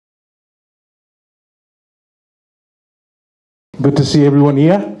Good to see everyone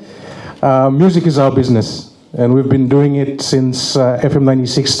here. Music is our business, and we've been doing it since FM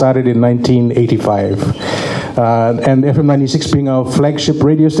 96 started in 1985. And FM 96 being our flagship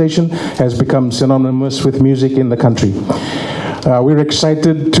radio station has become synonymous with music in the country. We're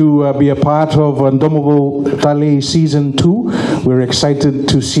excited to be a part of Domo Vou Talei Season 2. We're excited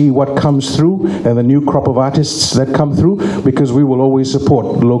to see what comes through and the new crop of artists that come through, because we will always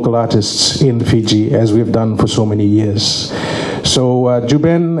support local artists in Fiji, as we've done for so many years. So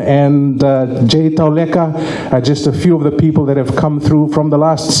Juben and Jay Tauleka are just a few of the people that have come through from the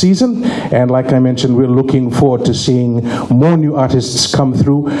last season. And like I mentioned, we're looking forward to seeing more new artists come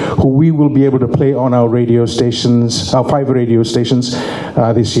through who we will be able to play on our radio stations, our 5 radio stations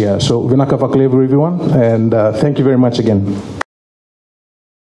this year. So Vinaka Vaklevu, everyone, and thank you very much again.